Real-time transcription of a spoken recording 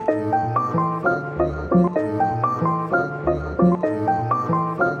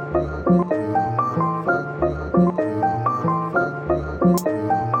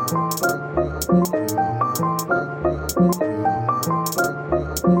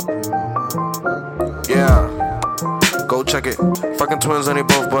check it. Fucking twins and they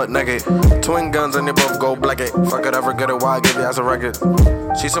both butt naked. Twin guns and they both go black it. If I could ever get it, why I give you as a record?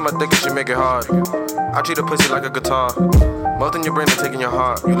 She said my dick and she make it hard. I treat a pussy like a guitar. Melting your brain and taking your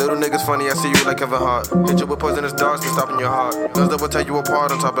heart. You little niggas funny, I see you like Kevin Hart. Hit you with poisonous darts to stopping your heart. Guns that will tear you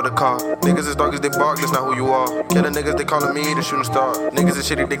apart on top of the car. Niggas as dark as they bark, that's not who you are. Killing niggas, they calling me the shooting star. Niggas is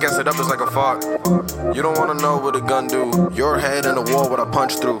shitty, they gas it up, it's like a fart. You don't wanna know what a gun do. Your head in the wall, what I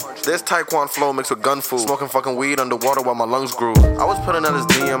punch through. This Taekwon flow mixed with gun food. Smoking fucking weed underwater while my lungs grew. I was putting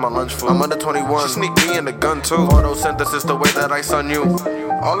LSD in my lunch food. I'm under 21, she sneaked me in the gun too. Photosynthesis the way that I sun you.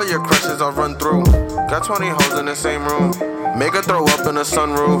 All of your crushes I'll run through. Got 20 hoes in the same room. Make her throw up in the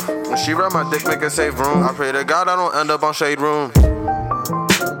sunroof. When she ride my dick, make her save room. I pray to God I don't end up on Shade Room.